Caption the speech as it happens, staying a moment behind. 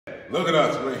Look at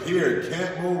us, we're here,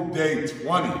 Camp Move Day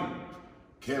 20.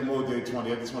 Camp Move Day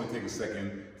 20. I just want to take a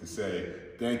second to say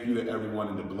thank you to everyone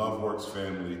in the BloodWorks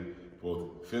family,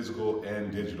 both physical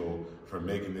and digital, for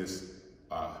making this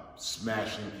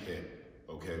smashing hit.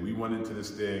 Okay, we went into this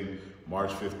thing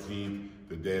March 15th,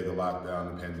 the day of the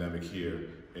lockdown, the pandemic here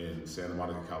in Santa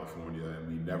Monica, California, and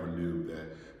we never knew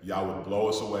that y'all would blow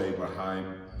us away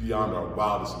beyond our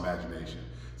wildest imagination.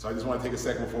 So I just want to take a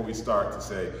second before we start to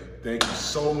say thank you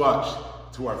so much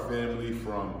to our family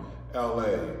from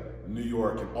LA, New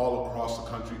York, and all across the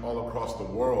country, all across the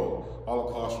world, all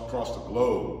across the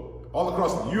globe, all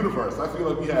across the universe. I feel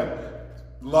like we have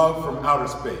love from outer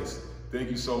space. Thank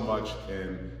you so much,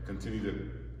 and continue to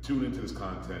tune into this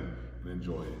content and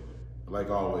enjoy it.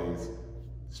 Like always,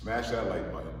 smash that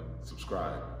like button,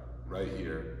 subscribe right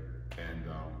here, and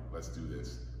let's do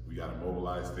this. We got a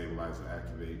mobilize, stabilize, and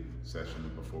activate session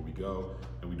before we go,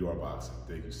 and we do our boxing.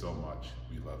 Thank you so much.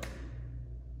 We love you.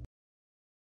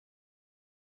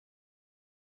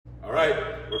 All right,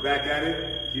 we're back at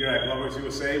it here at BloodWorks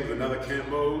USA with another camp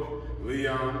mode.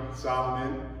 Leyon,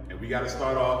 Solomon, and we got to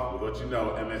start off with what you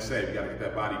know, MSA. We got to get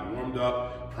that body warmed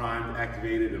up, primed,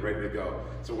 activated, and ready to go.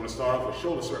 So we're going to start off with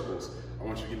shoulder circles. I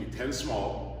want you to give me 10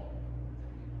 small,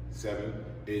 7,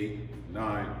 8,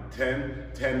 9,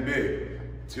 10, 10 big.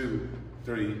 2,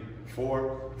 3,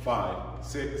 4, 5,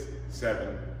 6,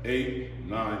 7, 8,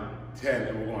 9, 10.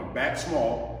 And we're going back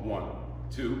small. 1,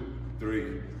 2,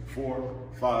 3, 4,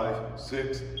 5,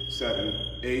 6,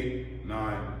 7, 8,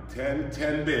 9, 10.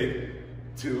 10 big.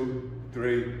 2,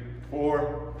 3,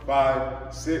 4,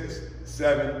 5, 6,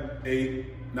 7, 8,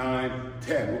 9,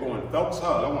 10. We're going Phelps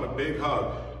hug. I want a big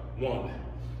hug. 1,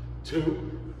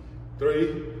 2,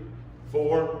 3,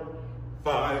 4,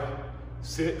 5,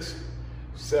 6,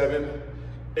 7,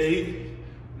 8,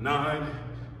 9,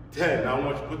 10. Now I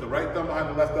want you to put the right thumb behind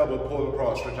the left elbow, pull it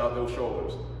across, stretch out those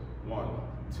shoulders. 1,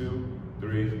 2,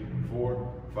 3,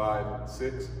 4, 5,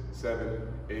 6,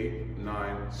 7, 8,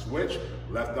 9. Switch.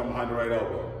 Left thumb behind the right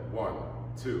elbow. 1,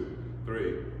 2,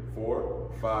 3,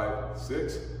 4, 5,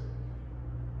 6,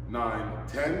 9,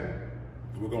 10.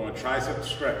 We're going tricep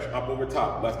stretch, up over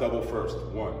top. Left elbow first.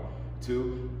 1,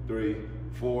 2, 3,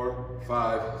 4,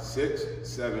 5, 6,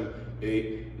 7,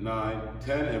 8, 9,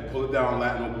 10, and pull it down,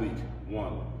 Latin oblique.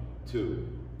 1, 2,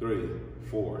 3,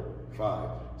 4, 5,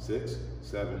 6,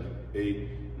 7, 8,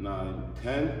 9,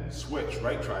 10. Switch,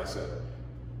 right tricep.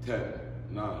 10,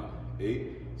 9,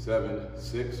 8, 7,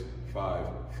 6, 5,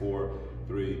 4,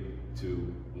 3,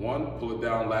 2, 1. Pull it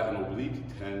down, Latin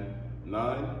oblique. 10,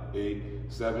 9, 8,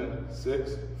 7,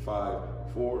 6, 5,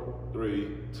 4,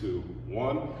 3, 2,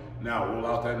 1. Now roll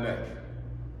out that neck.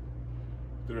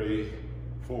 3,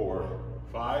 4,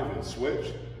 5, and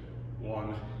switch.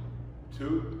 1,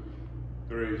 2,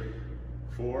 3,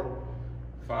 4,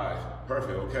 5.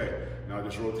 Perfect, okay. Now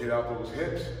just rotate out those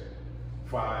hips.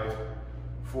 5,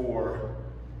 4,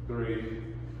 3,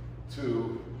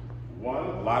 2, 1.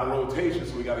 A lot of rotation,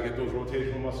 so we got to get those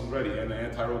rotational muscles ready, and the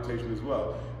anti-rotation as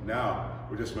well. Now,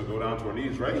 we're just going to go down to our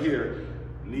knees right here.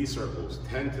 Knee circles,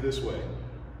 10 to this way.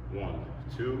 1,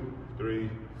 2, 3,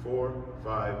 4,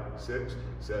 5, 6,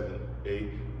 7,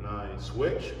 8, 9.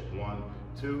 Switch. 1,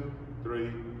 2,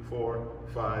 3, 4,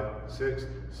 5, 6,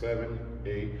 7,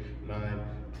 8, 9,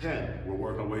 10. We're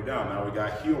working our way down. Now we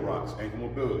got heel rocks, ankle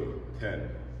mobility. 10,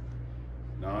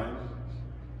 9,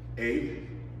 8,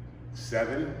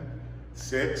 7,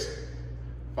 6,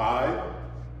 5,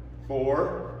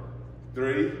 4,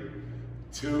 3,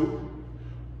 2,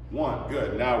 1.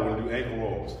 Good. Now we're going to do ankle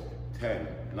rolls. 10,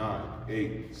 9,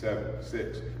 8, 7,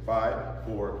 6, 5,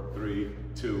 4, 3,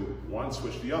 2, 1.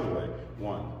 Switch the other way.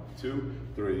 1, 2,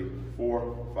 3,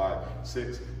 4, 5,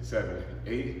 6, 7,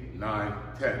 8, 9,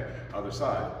 10. Other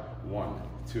side. 1,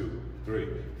 2, 3,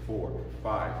 4,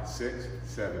 5, 6,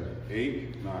 7,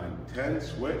 8, 9, 10.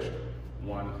 Switch.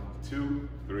 1, 2,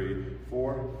 3,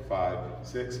 4, 5,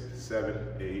 6, 7,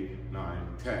 8, 9,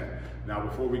 10. Now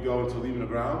before we go into leaving the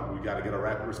ground, we got to get our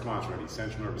rapid response ready.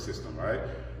 Central nervous system, all right?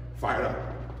 Fire up.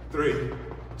 3,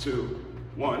 2,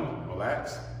 1.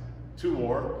 Relax. 2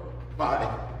 more.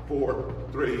 5, 4,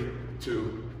 3,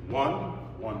 2, 1.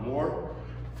 1 more.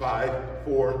 5,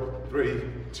 4, 3,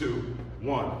 2,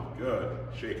 1. Good.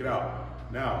 Shake it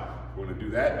out. Now, we're going to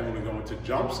do that, then we're going to go into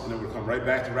jumps, and then we're going to come right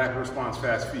back to rapid response,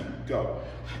 fast feet. Go.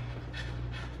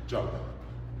 Jump.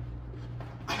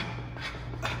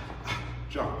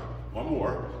 Jump. 1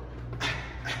 more.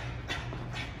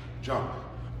 Jump.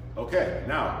 Okay,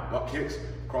 now, butt kicks,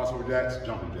 crossover jacks,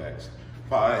 jumping jacks.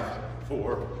 5,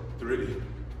 4, 3,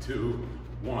 2,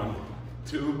 1,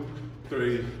 2,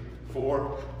 3,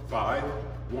 4, 5,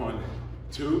 1,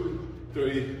 2,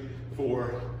 3,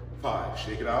 4, 5.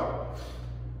 Shake it out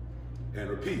and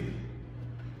repeat.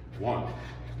 1,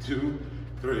 2,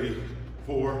 3,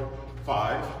 4,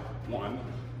 5. 1,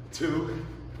 2,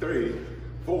 3,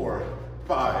 4,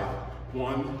 5.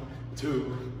 1,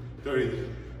 2, 3,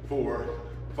 4,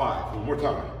 5. One more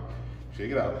time.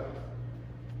 Shake it out.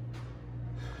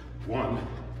 1,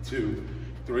 2,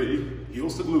 3.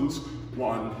 Heels to glutes.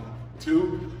 1,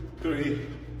 2, 3,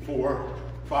 4,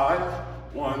 5.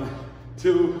 1,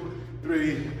 2,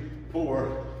 3,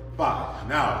 4, 5.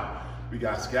 Now, we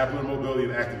got scapular mobility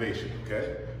and activation,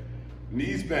 okay?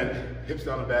 Knees bent, hips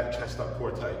down and back, chest up,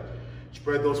 core tight.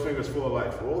 Spread those fingers full of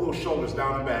life. Roll those shoulders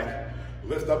down and back.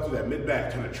 Lift up to that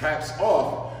mid-back. Turn the traps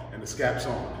off and the scaps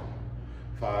on.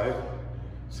 5,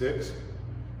 6,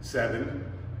 7,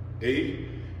 8,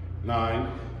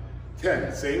 9,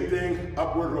 10. Same thing,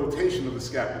 upward rotation of the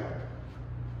scapula.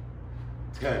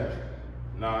 10,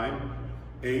 9,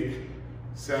 8,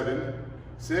 7,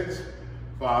 6,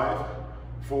 5,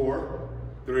 4,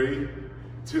 3,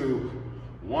 2,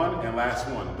 1, and last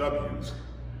one, W's.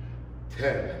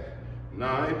 10,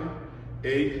 9,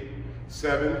 8,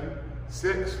 7,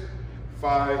 6,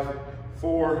 5,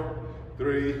 4,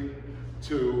 3,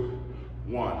 2,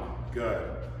 1.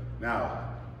 Good. Now,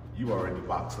 you are in the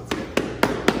box. Let's go.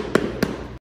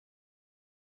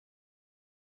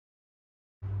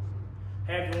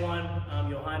 Hey everyone, I'm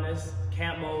Johannes,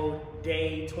 camp mode,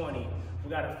 day 20. We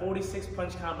got a 46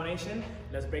 punch combination.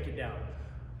 Let's break it down.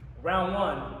 Round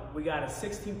 1, we got a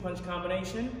 16 punch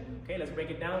combination. Okay, let's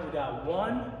break it down. We got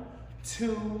 1,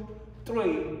 2,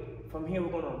 3. From here,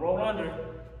 we're gonna roll under.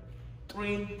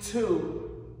 3,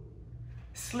 2,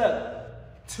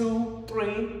 slip. 2, 3.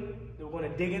 Then we're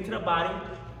gonna dig into the body.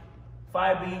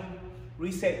 5B,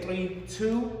 reset. 3,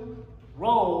 2,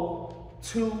 roll.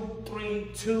 2,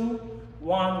 3, 2,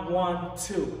 1, 1,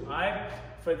 2. All right.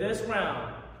 For this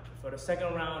round, for the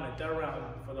second round and third round,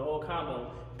 for the whole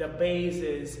combo, the base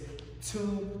is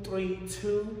 2, 3,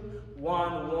 2,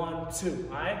 1, 1, 2.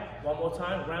 All right. One more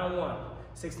time. Round 1.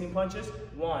 16 punches.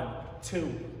 1,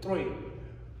 2, 3.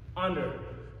 Under.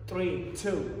 3,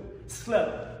 2.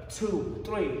 Slip. 2,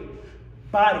 3.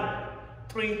 Body.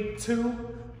 3,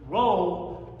 2.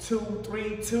 Roll. 2,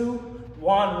 3, 2.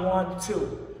 1, 1,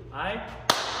 2. All right.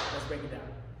 Let's break it down.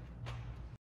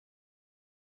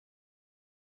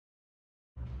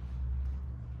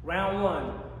 Round 1.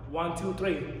 1, 2,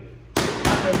 3.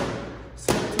 Under.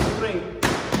 Slip. 2, 3.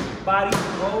 Body.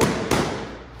 Roll.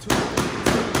 2, 3,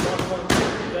 2. 1, 1, 2.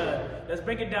 Good. Let's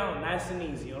break it down nice and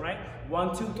easy, all right?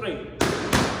 1, 2, 3.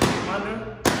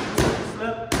 Under,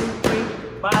 slip, 2,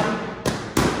 3. Body,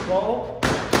 roll, 2,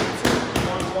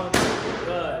 1, 1, 2.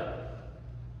 Good.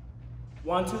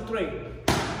 1, 2, 3.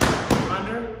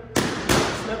 Under,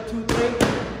 slip, 2, 3.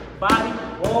 Body,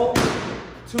 roll,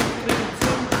 2, 3,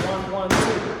 2. 1, 1, 2.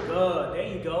 Good. There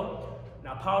you go.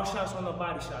 Now power shots on the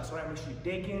body shots, all right? Make sure you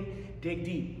dig in, dig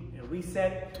deep, and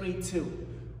reset. 3, 2.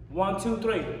 1, 2,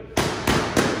 3.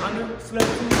 Under, slip, 2,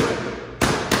 3.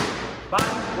 Body,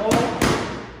 roll.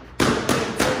 2, 3,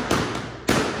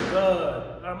 2.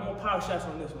 Good. Got more power shots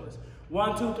on this one.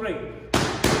 1, 2, 3.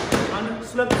 Under,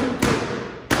 slip, 2, 3.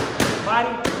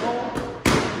 Body, roll.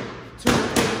 2,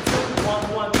 3, 2.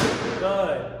 1, 1, 2.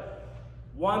 Good.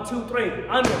 1, 2, 3.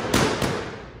 Under,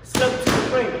 slip, 2,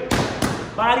 3.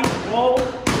 Body, roll. 2,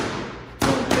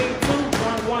 3, 2.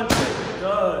 1, 1, 2.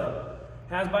 Good.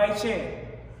 Hands by your chin.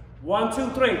 1, 2,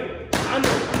 3. Under.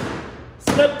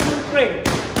 Slip, 2, 3.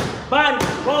 Body,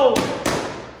 roll.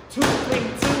 2, 3,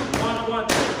 2. 1, 1,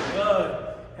 2. Good.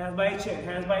 Hands by your chin.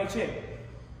 Hands by your chin.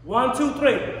 1, 2,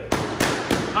 3.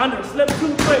 Under. Slip,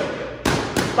 2, 3.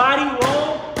 Body,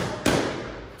 roll.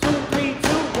 2, 3,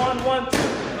 2. 1, 1, 2.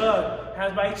 Good.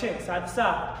 Hands by your chin. Side to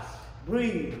side.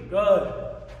 Breathe. Good.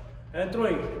 And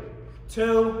 3,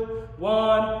 2,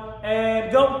 1,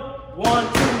 and go.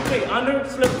 1, 2, 3. Under.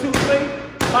 Slip, 2,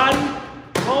 3. Body,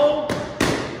 roll, 2,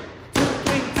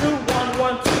 3, 2, 1,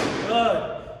 1, 2. Good.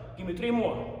 Give me 3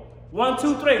 more. 1,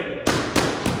 2, 3.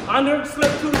 Under,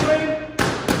 slip, 2, 3.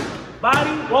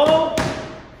 Body, roll,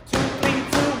 2, 3,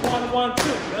 2, 1, 1, 2.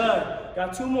 Good.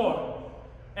 Got 2 more.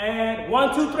 And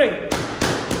 1, 2, 3.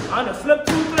 Under, slip,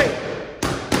 2, 3.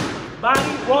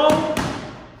 Body, roll,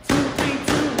 2, 3,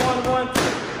 2, 1, 1, 2.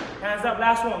 Hands up,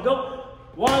 last one. Go.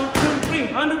 1, 2, 3.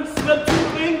 Under, slip, 2,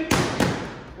 3.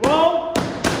 Roll.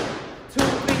 2,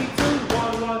 3, 2,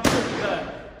 1, 1, 2. Good.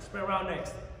 Sprint round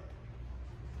next.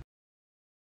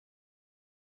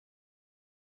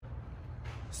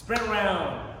 Sprint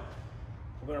round.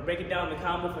 We're going to break it down. The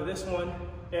combo for this one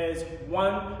is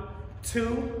 1,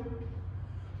 2,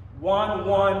 1,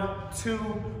 1, 2,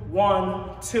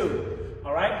 1, 2.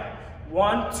 All right?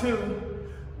 1, 2,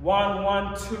 1,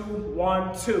 1, 2,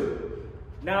 1, 2.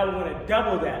 Now we're gonna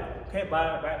double that. Okay,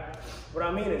 what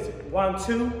I mean is 1,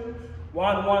 2,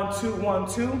 1, 1, 2, 1,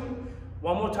 2.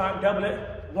 One more time, double it.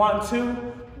 1, 2,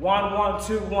 1, 1,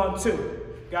 2, 1, 2.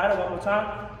 Got it? One more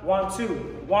time. 1, 2,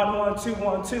 1, 1, 2,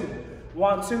 1, 2.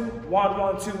 1, 2, 1,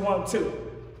 1, 2, 1, 2.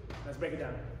 Let's break it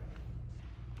down.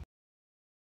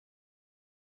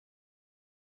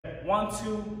 1,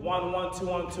 2, 1, 1, 2,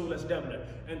 1, 2. Let's double it.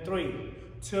 And 3,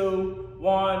 2,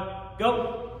 1,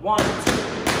 go. 1, 2,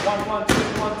 1, 1, 2,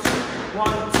 1, 2.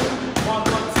 1, 2, 1,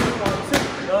 1, 2, 1,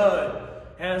 2. Good.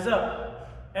 Hands up.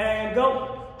 And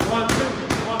go. 1, 2,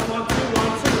 1, 1, 2,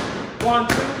 1, 2. 1,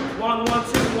 2, 1, 1,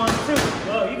 2, 1, 2.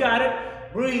 Good. You got it.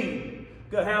 Breathe.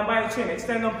 Good. Hand by your chin.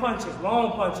 Extend them punches.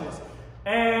 Long punches.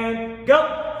 And go.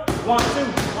 1, 2,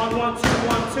 1, 1, 2,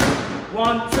 1, 2.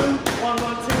 1, 2, 1,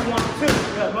 1, 2, 1, 2.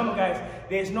 Good. Remember, guys,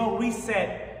 there's no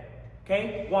reset.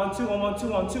 Okay? 1, 2, 1, 1, 2,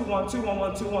 1, 2, 1, 2, 1,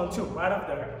 1, 2, 1, 2. Right up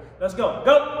there. Let's go.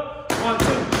 Go. 1, 2,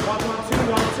 1, 1, 2,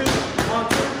 1, 2. 1,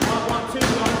 2, 1, 1, 2,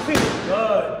 1, 2.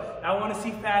 Good. I want to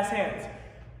see fast hands.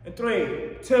 And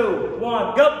 3, 2,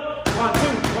 1, go. 1, 2,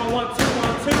 1, 1, 2,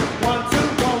 1, 2. 1, 2,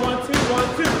 1, 1, 2, 1,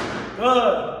 2.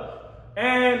 Good.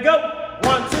 And go.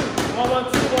 1, 2, 1, 1,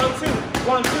 2, 1, 2.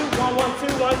 1, 2, 1, 1,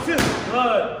 2, 1, 2.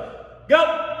 Good. Go.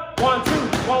 1, 2,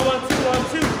 1, 1, 2, 1,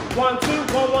 2. 1, 2,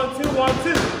 1, 1, 2, 1,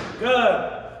 2. Good.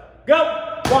 Go.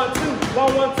 1, 2,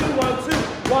 1, 1, 2, 1, 2.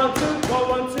 1, 2, 1,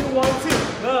 1, 2, 1, 2.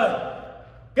 Good.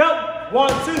 Go. 1,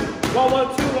 2, 1, 1,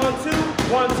 2, 1, 2.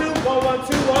 1, 2, 1, 1,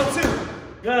 2, 1, 2.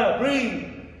 Good. Breathe.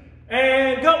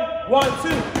 And go. 1, 2,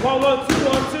 1, 1, 2,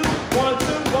 1, 2. 1,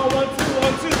 2, 1, 1, 2,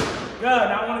 1, 2. Good.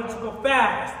 Now I want you to go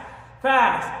fast.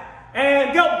 Fast.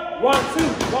 And go. 1, 2,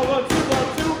 1, 1, 2, 1,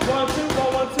 2. 1, 2,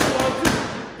 1, 1, 2, 1, 2.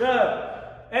 Good.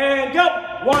 And go.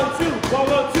 1, 2, 1,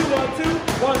 1, 2, 1, 2.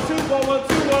 1, 2, 1, 1,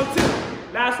 2, 1,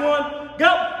 2. Last one.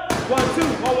 Go. 1, 2,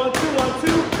 1, 1, 2, 1,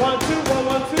 2. 1, 2, 1,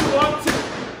 1, 2, 1, 2.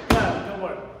 Good. Good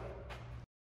work.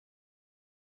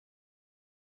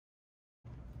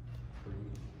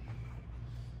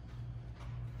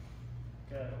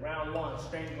 Good. Round 1,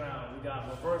 straight round. We got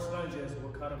reverse lunges.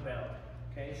 We'll cut a bell.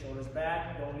 Okay, shoulders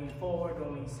back. Don't lean forward.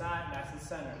 Don't lean side. Nice and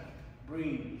center.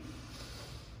 Breathe.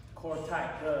 Core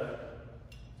tight. Good.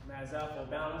 Hands out for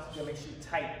balance. You gotta make sure you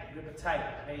tight. Grip it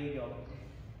tight. There you go.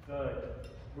 Good.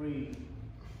 Breathe.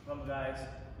 Remember, guys,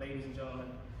 ladies and gentlemen,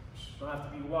 don't have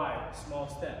to be wide. Small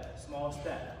step. Small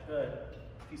step. Good.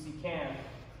 If you can,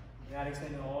 you gotta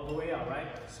extend it all the way out, right?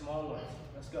 Small ones.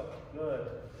 Let's go. Good.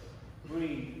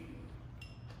 Breathe.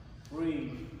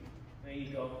 Breathe. There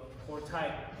you go. Core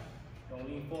tight. Don't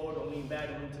lean forward. Don't lean back.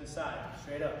 Don't lean to the side.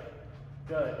 Straight up.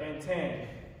 Good. And 10,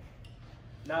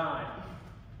 9,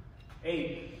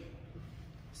 8,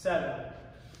 7,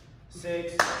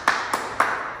 6,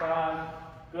 5,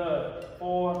 good.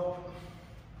 4,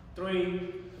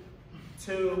 3,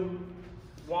 2,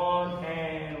 1,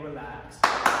 and relax.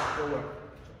 Good work.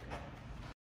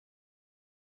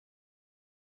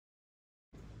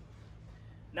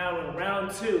 Now we're in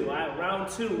round 2. All right, round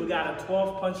 2, we got a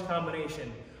 12 punch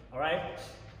combination. All right,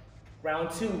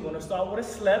 round 2, we're gonna start with a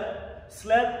slip.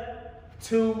 Slip,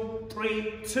 2,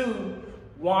 3, 2.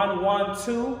 1, 1,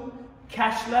 2,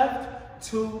 catch left,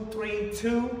 2, 3,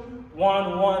 2,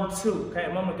 1, 1, 2. Okay,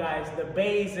 remember, guys, the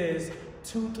base is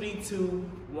 2, 3, 2,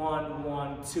 1,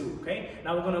 1, 2. Okay,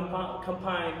 now we're gonna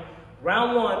combine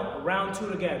round 1, round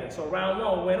 2 together. So round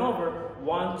 1 went over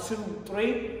 1, 2,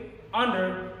 3,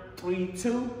 under 3,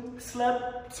 2,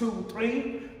 slip 2,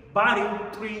 3, body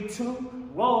 3, 2,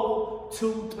 roll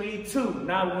 2, 3, 2.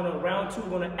 Now we're gonna round 2.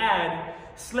 We're gonna add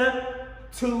slip.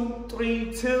 2,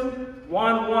 3, 2,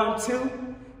 1, 1, 2.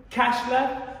 Catch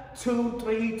left, 2,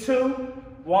 3, 2,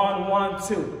 1, 1,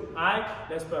 2. All right,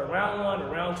 let's put round 1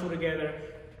 and round 2 together,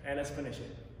 and let's finish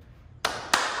it.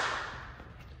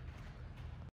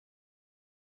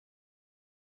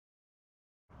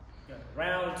 Good.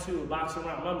 Round 2, boxing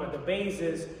round. Remember, the base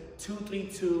is 2, 3,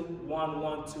 2, 1,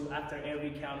 1, 2 after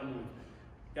every counter move.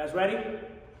 You guys ready?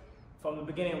 From the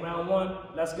beginning, round 1,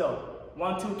 let's go.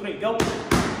 1, 2, 3, go.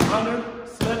 Under,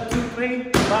 slip, 2, 3,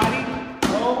 body,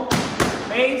 roll,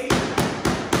 base,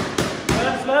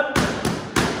 left, slip,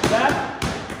 left,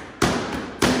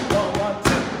 1, 1, 2.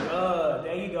 Good,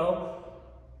 there you go.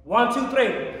 1, 2, 3.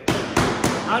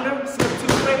 Under, slip, 2,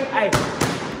 3, hey.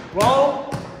 Roll,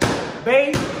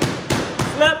 base,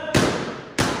 slip,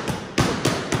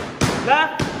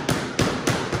 left.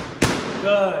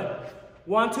 Good.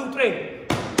 1, 2, 3.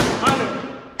 Under,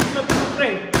 slip, 2,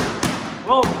 3.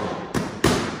 Roll.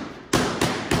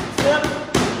 Slip,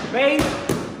 base,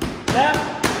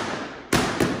 left,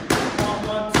 1,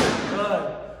 1, 2, good.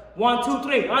 1, 2,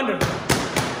 3, under,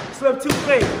 slip 2,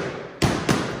 3.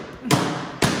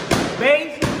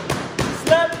 Base,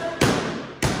 slip,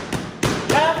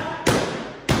 left.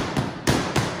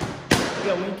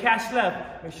 Yeah, when you catch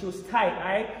left, make sure it's tight, all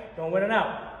right? Don't wear it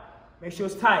out. Make sure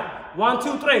it's tight. 1,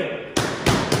 2, 3.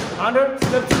 Under,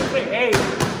 slip 2, 3. Hey,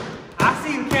 I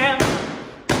see you, Cam.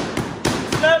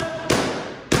 Slip,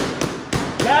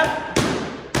 left,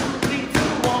 2, 3, 2,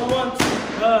 1, 1, 2.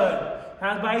 Good.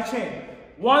 Hands by your chin.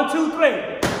 1, 2,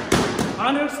 3.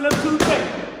 Under, slip 2, 3.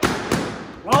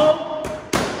 Roll,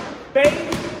 base,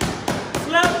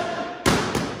 slip,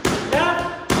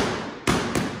 left.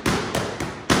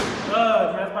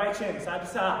 Good. Hands by your chin, side to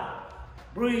side.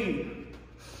 Breathe.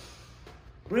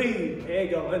 Breathe. There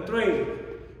you go. In 3,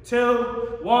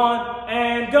 2, 1,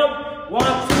 and go.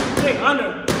 1, 2, 3.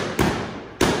 Under.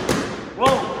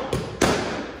 Roll.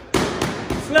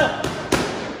 Slip.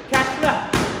 Catch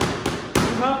left.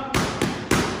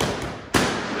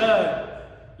 Good.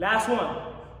 Last one.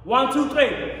 1, 2,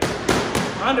 3.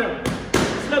 Under.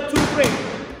 Slip 2, 3.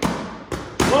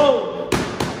 Roll.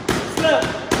 Slip.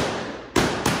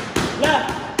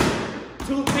 Left.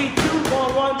 2, 3, 2,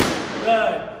 1, 1. Good.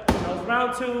 That was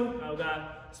round 2. Now we got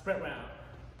sprint round.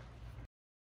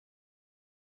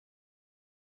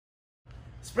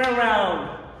 Sprint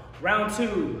round. Round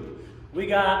 2. We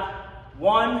got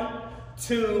 1,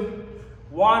 2,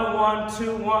 1, 1,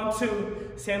 2, 1, 2.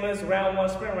 Same as round 1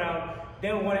 sprint round.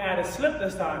 Then we're going to add a slip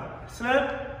this time.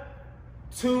 Slip.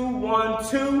 2, 1,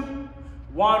 2.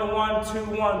 1, 1, 2,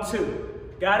 1,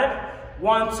 2. Got it?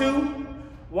 1, 2.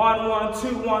 1, 1, 2,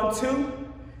 1, 2.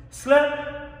 Slip.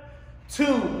 2,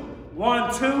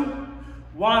 1, 2.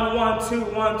 1, 1, 2,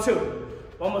 1, 2.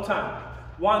 One more time.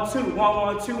 1, 2, 1,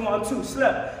 1, 2, 1, 2.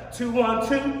 Slip. 2, 1,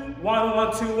 2. 1,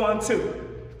 1, 2, 1, 2.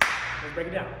 Let's break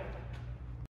it down.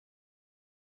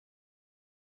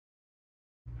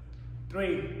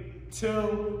 3, 2,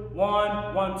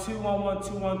 1, 1, 2, 1, 1,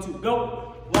 2, 1, 2.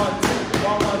 Go. 1, 2,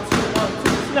 1, 1, 2, 1, 2.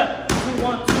 Slip. 2,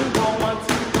 1, 2, 1, 1,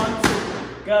 2, 1, 2.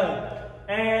 Good.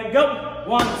 And go.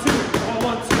 1, 2, 1,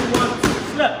 1, 2, 1, 2.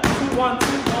 Slip. 2, 1, 2,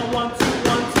 1, 1, 2,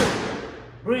 1, 2.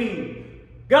 Breathe.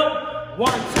 Go. 1,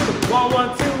 2, 1,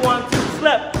 1, 2, 1, 2.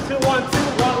 Slip. 2, 1, 2,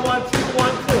 1, 1, 2,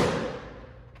 1, 2.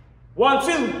 1,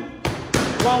 2.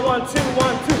 1, 1, 2,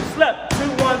 1, 2. Slip.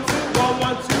 2, 1, 2, 1,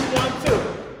 1, 2, 1, 2.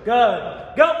 Good.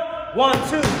 Go. 1,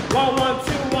 2, 1, 1,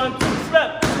 2, 1, 2. Slip.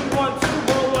 2, 1, 2,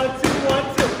 1, 1, 2, 1,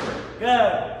 2.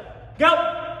 Good. Go.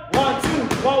 1, 2,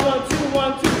 1, 1, 2, 1,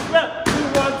 2. Slip. 2,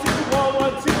 1, 2, 1,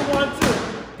 1, 2, 1, 2.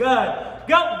 Good.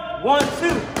 Go. 1,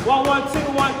 2, 1, 1, 2,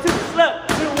 1, 2. Slip.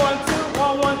 2, 1, 2,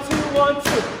 1, 1, 2, 1,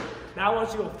 2. Now I want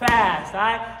you to go fast, all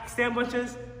right? Extend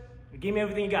bunches. Give me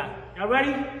everything you got. Y'all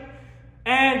ready?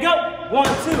 And go. 1,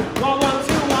 2, 1, 1,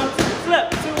 2, 1, 2. Slip.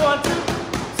 2, 1, 2,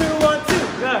 2, 1, 2.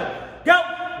 Good. Go.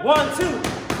 1, 2, 2,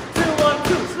 1,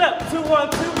 2. Slip. 2, 1,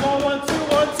 2, 1, 1, 2,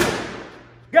 1, 2.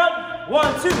 Go.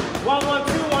 1, 2, 1, 1,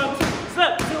 2, 1, 2.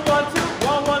 Slip. 2, 1, 2,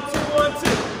 1, 1, 2, 1, 2.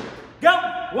 Go.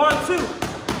 1, 2,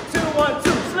 2, 1,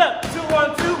 2. Slip. 2,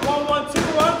 1, 2, 1, 1, 2,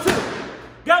 1, 2.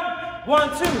 Go. 1,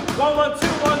 2, 1, 1, 2,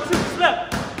 1, 2. Slip.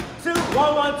 2,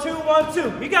 1, 1, 2, 1,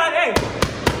 2. You got it.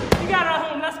 Hey, you got it at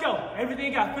home. Let's go. Everything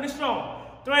you got. Finish strong.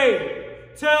 3,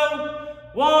 2,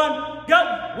 1, go.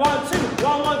 1, 2,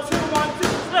 1, 1, 2, 1, 2.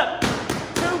 Slip.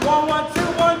 2, 1, 1, 2,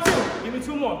 1, 2. Give me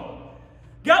 2 more.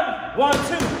 Go. 1, 2,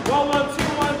 1, 1, 2,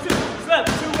 1, 2. Slip.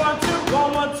 2, 1, 2,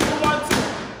 1, 1, 2, 1, 2.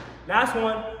 Last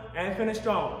one. And finish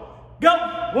strong. Go.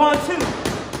 1, 2, 2,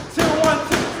 1,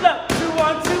 2. Slip. 2,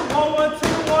 1, 2, 1, 1, 2,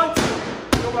 1, 2.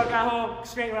 Go work at home.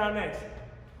 Straight round next.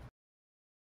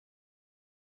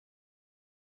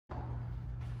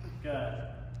 Good.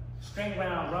 Straight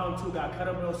round, round 2, got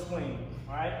kettlebell swing,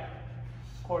 all right?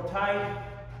 Core tight,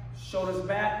 shoulders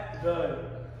back, good.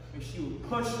 Make sure you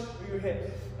push through your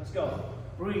hips. Let's go.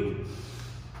 Breathe.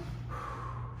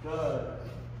 Good.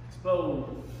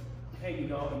 Explode. There you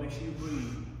go, and make sure you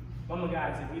breathe. One more,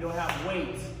 guys, if you don't have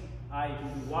weights, all right, you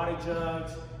can do water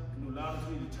jugs, you can do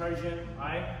laundry detergent, all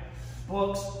right?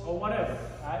 Books, or whatever,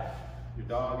 all right? Your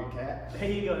dog, your cat. There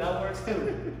you go, that works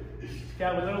too.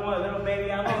 Got a little one, little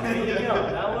baby at home. There you go,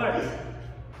 that works.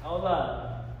 Hold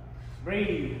up.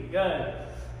 Breathe, good.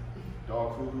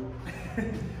 Dog food.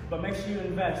 But make sure you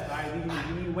invest, all right?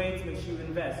 You need weights, make sure you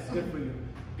invest. It's good for you.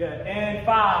 Good. And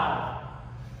 5,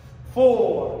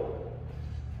 4,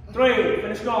 3,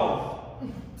 finish going.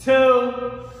 2,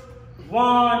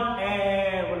 1,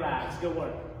 and relax. Good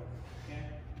work. Okay.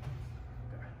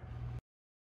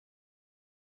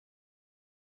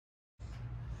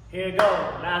 Here you go,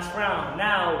 last round.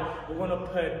 Now, we're gonna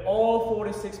put all 4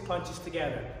 to 6 punches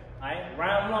together, all right?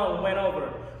 Round 1, we went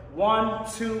over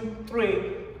 1, 2,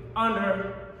 3,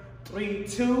 under, 3,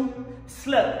 2,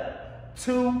 slip,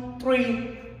 2,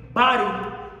 3,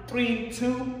 body, 3,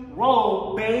 2,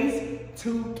 roll, base,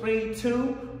 2, 3, 2,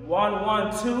 1,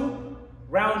 1, 2,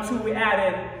 round 2 we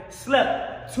added,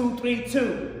 slip, 2, 3,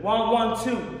 2, 1, 1,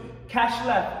 2, catch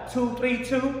left, 2, 3,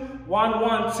 2, 1,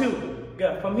 1, 2,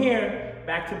 good, from here,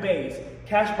 back to base,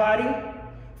 catch body,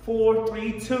 4,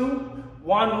 3, 2,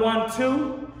 1, 1,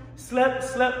 2, slip,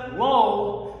 slip,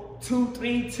 roll, 2,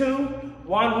 3, 2,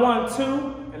 1, 1,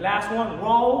 2, and last one,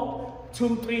 roll,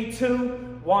 2, 3,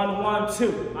 2, 1, 1,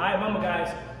 2. All right, remember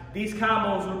guys, these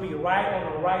combos will be right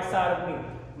on the right side of me.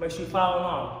 Make sure you follow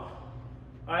along.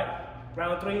 All right,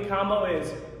 round 3 combo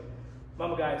is,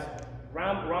 remember guys,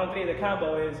 round 3 of the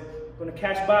combo is, gonna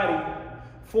catch body,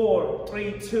 4,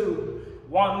 3, 2,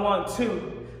 1, 1,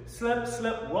 2, slip,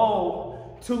 slip,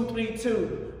 roll, 2, 3,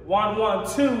 2, 1,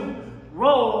 1, 2,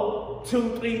 roll,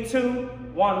 2, 3, 2,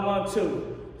 1, 1,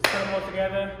 2. Let's put them all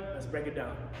together, let's break it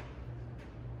down.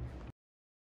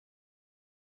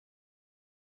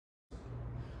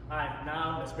 All right,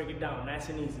 now let's break it down, nice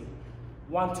and easy.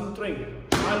 1, 2, 3,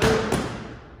 under,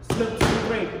 slip, 2,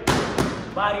 3,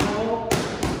 body roll,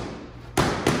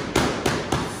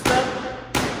 slip,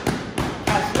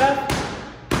 catch left,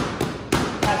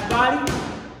 catch body,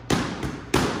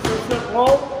 slip, slip,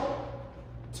 roll,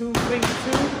 2, 3, 2, 1,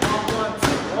 1,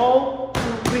 2, roll, 2,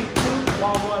 3, 2,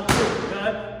 1, 1, 2,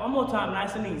 good. One more time,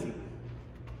 nice and easy.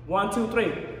 1, 2,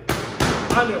 3,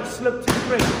 under, slip, 2,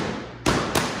 3,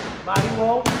 body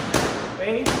roll,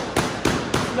 base,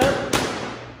 slip,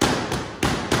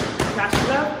 catch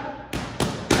left,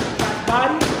 catch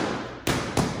body,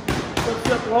 slip,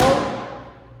 slip, roll,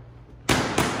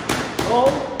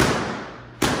 roll,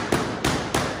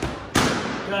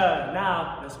 good.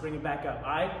 Now, let's bring it back up,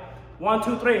 all right? 1,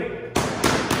 2, 3,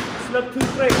 slip, 2,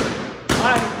 3,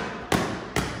 body,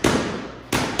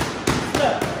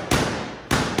 slip,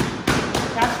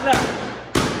 catch left,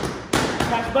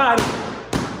 catch body,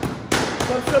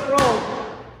 slip, slip, roll,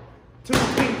 2,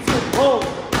 3, 2, roll,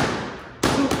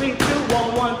 2, 3, 2,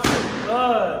 1, 1, 2,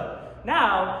 good.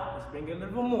 Now, let's bring it a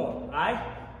little more, all right?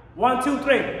 1, 2,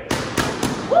 3,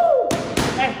 woo,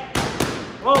 hey,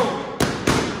 roll,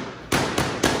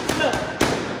 slip,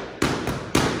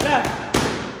 left,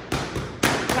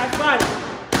 catch body,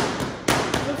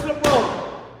 slip, slip, roll,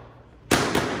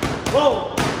 roll,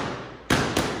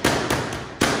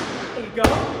 there you go,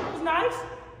 that was nice,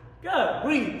 good,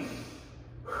 breathe.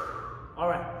 All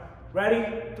right, ready?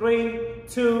 3,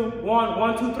 2, 1,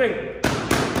 1, 2, 3.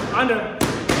 Under,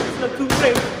 slip, 2,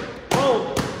 3.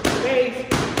 Roll, base,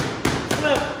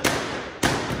 slip,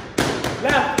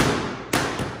 left,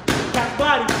 catch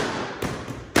body,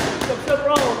 slip, slip,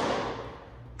 roll,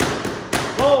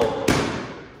 roll.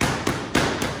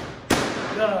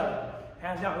 Good.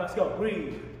 Hands down, let's go.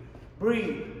 Breathe,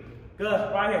 breathe.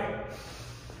 Good, right here.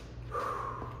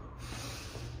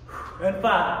 And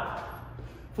 5,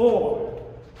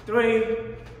 4,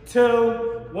 3,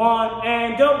 2, 1,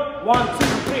 and go. 1, 2,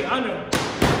 3, under.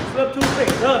 Slip, 2, 3,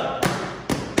 good.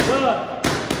 Good.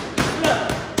 Slip.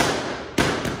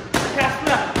 Catch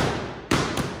left.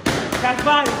 Catch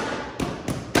body.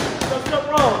 Slip, slip,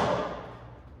 roll.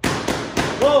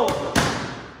 Roll.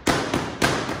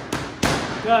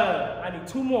 Good. I need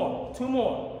 2 more. 2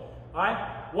 more. All right.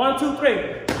 1, 2,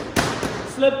 3.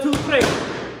 Slip, 2, 3.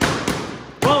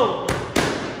 Roll.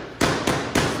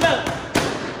 Slip.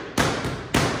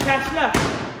 Catch left.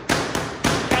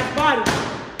 Catch body.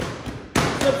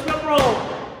 Slip, slip, roll.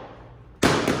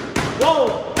 Roll.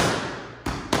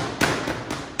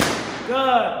 Good.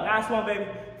 Last one, baby.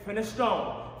 Finish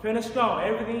strong. Finish strong.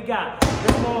 Everything you got.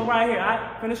 This one right here, all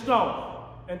right? Finish strong.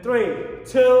 And 3,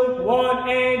 2, 1,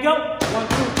 and go. 1,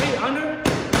 2, 3, under.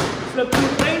 Slip, 2,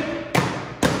 3.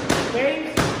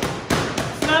 Base.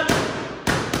 Slip.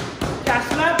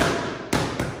 Catch left.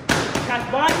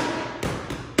 Catch body.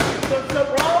 Slip, slip,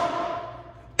 roll.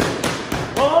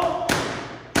 Roll.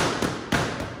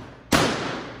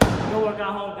 Good work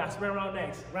out home. Got sprint round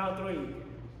next. Round 3.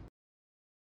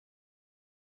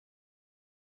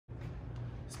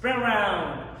 Sprint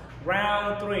round.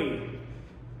 Round 3.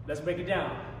 Let's break it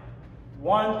down.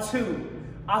 1, 2,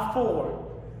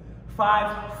 4,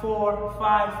 5, 4,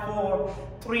 5, 4,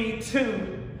 3,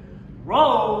 2.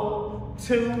 Roll.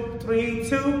 2, 3,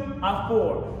 2,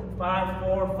 4, 5,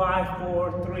 4, 5,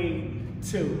 4, 3,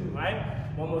 2. Right?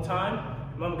 One more time.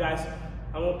 Remember, guys,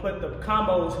 I'm gonna put the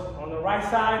combos on the right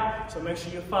side, so make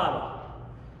sure you follow.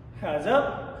 Hands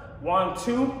up. 1,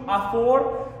 2,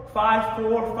 4, 5,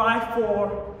 4, 5,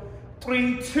 4,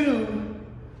 3, 2.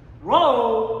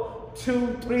 Roll.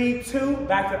 2, 3, 2.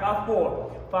 Back to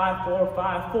 4, 5, 4,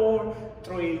 5, 4,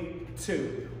 3,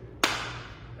 2.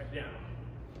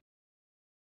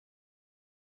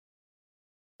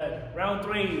 Round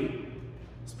 3,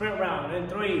 sprint round. In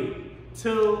 3,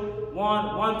 2,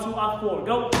 1, 1, 2, up 4.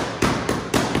 Go.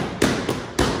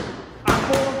 Up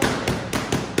 4.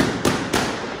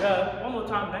 Good. One more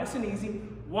time, nice and easy.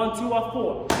 1, 2, up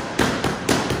 4.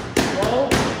 Roll.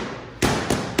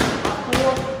 Up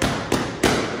 4.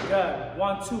 Good.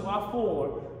 1, 2, up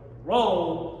 4.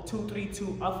 Roll. 2, 3,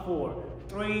 2, up 4.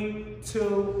 3,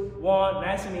 2, 1.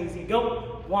 Nice and easy.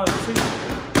 Go. 1, 2.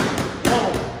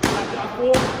 Roll. Up 4.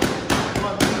 1,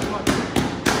 2, 1.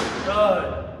 Good.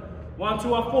 1,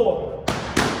 2, up 4.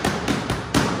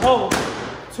 Roll.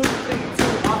 2, 3, 2,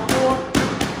 up 4.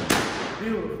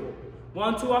 Beautiful.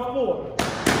 1, 2, up 4.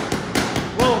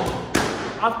 Roll.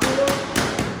 Up 4.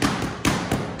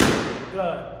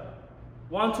 Good.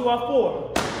 1, 2, up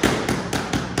 4.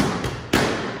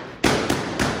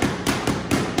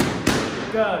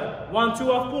 Good. 1,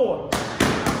 2, up 4.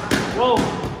 Roll. 2,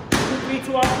 3,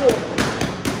 2, up 4.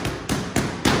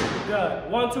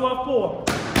 Good. 1, 2, up 4.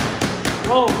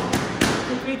 Roll. 2,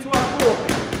 3, 2, up 4.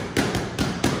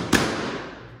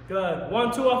 Good.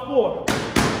 1, 2, up 4.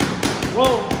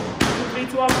 Roll. 2, 3,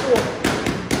 2, up 4.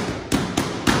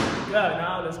 Good.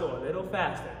 Now let's go a little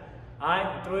faster. All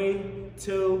right. 3,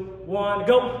 2, 1.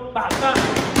 Go. Back, back.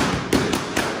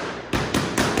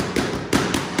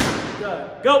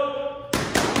 Good. Go.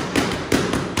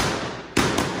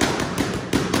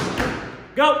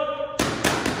 Go.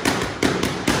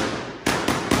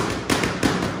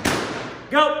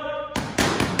 Go.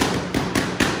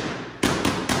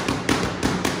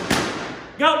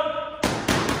 Go.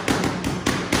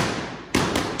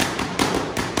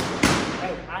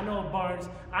 Hey, I know it burns,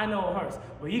 I know it hurts,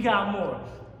 but you got more.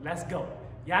 Let's go.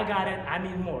 Y'all got it, I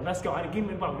need more. Let's go. Give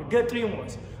me about a good 3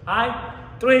 ones. All right?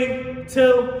 3,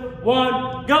 2,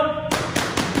 1, go.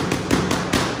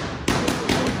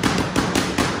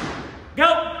 Go.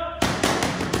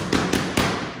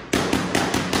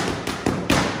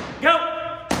 Go.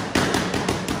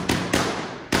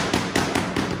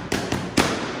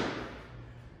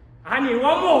 I need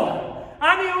one more.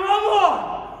 I need one more.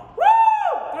 Woo!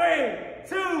 3,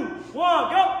 2,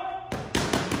 1, go.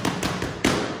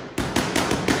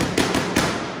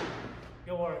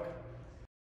 Good work.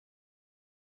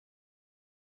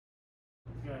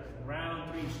 Good.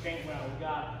 Round 3, straight round. We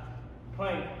got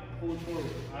plank, pull through.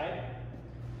 All right?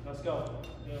 Let's go.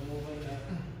 You're moving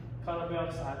the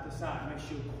collar side to side. Make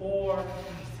sure your core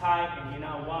is tight and you're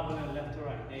not wobbling left to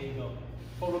right. There you go.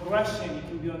 For regression, you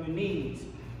can be on your knees.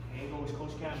 There you go,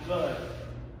 Coach Camp. Good.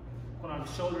 Put on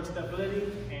the shoulder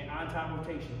stability and on-time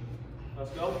rotation.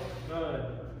 Let's go. Good.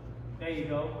 There you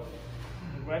go.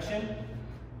 Regression.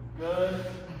 Good.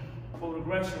 For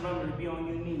regression, remember to be on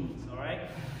your knees. All right?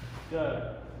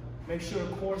 Good. Make sure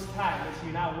the core is tight. Make sure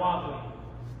you're not wobbling.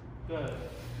 Good.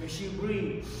 Make sure you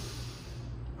breathe.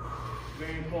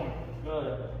 Very important.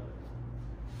 Good.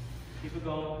 Keep it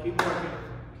going. Keep working.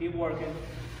 Keep working.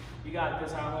 You got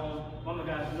this at home. Remember,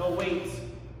 guys, no weights.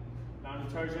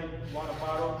 Non-detergent, water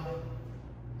bottle.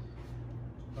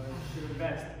 But you should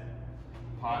invest.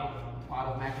 Pot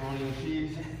of macaroni and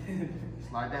cheese.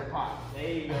 Slide that pot.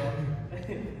 There you go.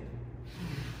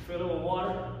 Fill it with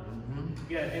water.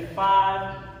 Good. In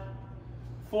 5,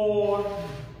 4,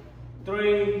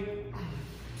 3,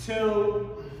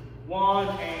 2, 1,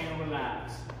 and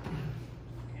relax.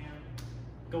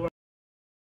 Go.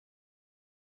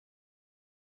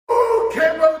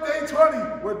 Cambo Day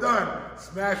 20. We're done.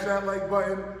 Smash that like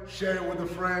button, share it with a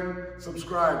friend,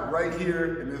 subscribe right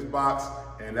here in this box,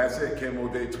 and that's it,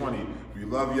 Cambo Day 20. We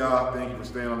love y'all. Thank you for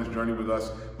staying on this journey with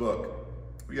us. Look,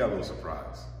 we got a little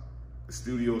surprise. The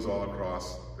studios all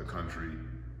across the country,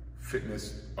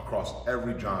 fitness across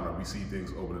every genre. We see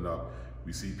things opening up.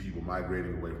 We see people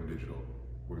migrating away from digital.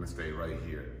 We're gonna stay right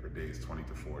here for days 20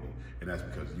 to 40, and that's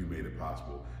because you made it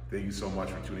possible. Thank you so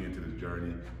much for tuning into this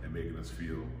journey and making us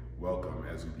feel welcome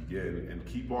as we begin and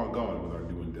keep on going with our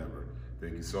new endeavor.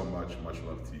 Thank you so much. Much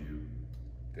love to you.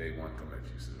 Day 1 coming at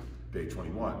you soon. Day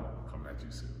 21 coming at you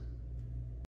soon.